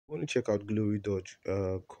Want to check out Glory Dodge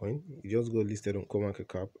coin? It just got listed on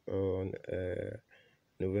CoinMarketCap on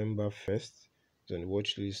November 1st. It's on the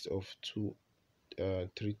watch list of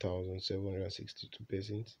 3,762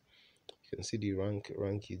 persons. You can see the rank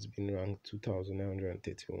it's been ranked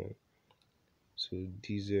 2,931. So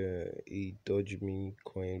this a Dodge meme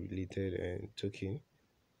coin related token.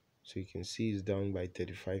 So you can see it's down by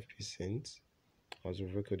 35% as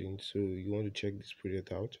of recording. So you want to check this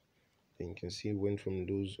project out. Then you can see it went from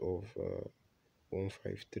lows of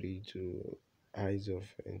 153 to highs of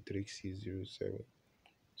 3607.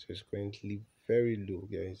 So it's currently very low,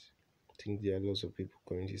 guys. I think there are lots of people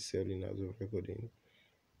currently selling as of recording.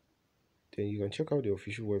 Then you can check out the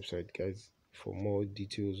official website, guys, for more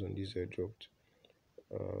details on this airdrop.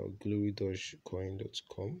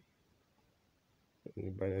 glory-coin.com,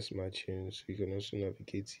 and Binance matching. So you can also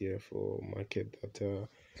navigate here for market data,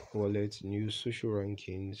 wallet, news, social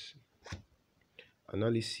rankings,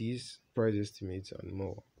 analysis, price estimates, and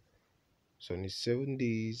more. So on the 7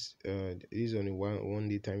 days, it is on a one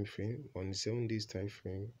day time frame. On the 7 days time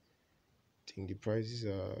frame, I think the prices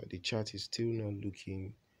are the chart is still not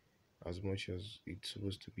looking as much as it's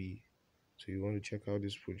supposed to be. So you want to check out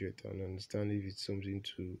this project and understand if it's something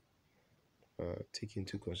to take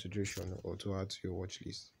into consideration or to add to your watch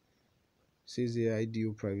list. Says the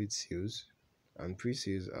ideal private sales and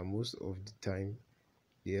pre-sales are most of the time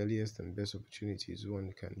the earliest and best opportunities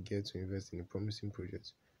one can get to invest in a promising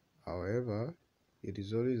project. However, it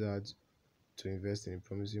is always hard to invest in a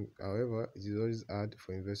promising. However, it is always hard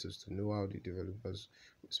for investors to know how the developers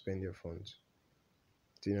will spend their funds.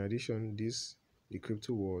 In addition, the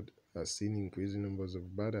crypto world has seen increasing numbers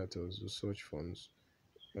of bad actors who search funds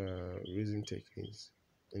raising techniques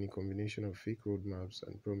in a combination of fake roadmaps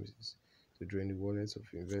and promises to drain the wallets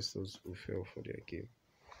of investors who fell for their game.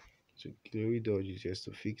 So Glory Dodge is just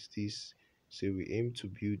to fix this. So we aim to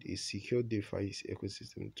build a secure DeFi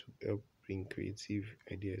ecosystem to help bring creative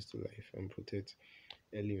ideas to life and protect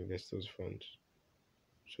early investors' funds.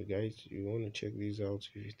 So guys, you want to check this out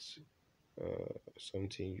if it's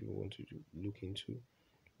something you want to look into.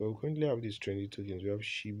 Well, we currently have these trendy tokens. We have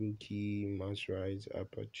Shibuki, Mass Rise,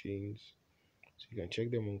 Apple Chains. So you can check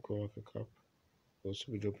them on CoinMarketCap. We'll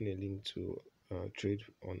also be dropping a link to trade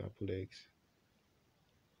on Apple X.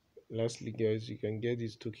 Lastly, guys, you can get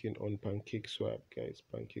this token on PancakeSwap, guys.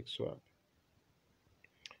 PancakeSwap.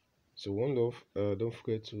 So one love. Don't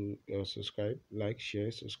forget to subscribe, like,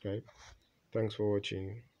 share, subscribe. Thanks for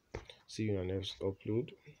watching. See you in our next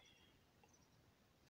upload.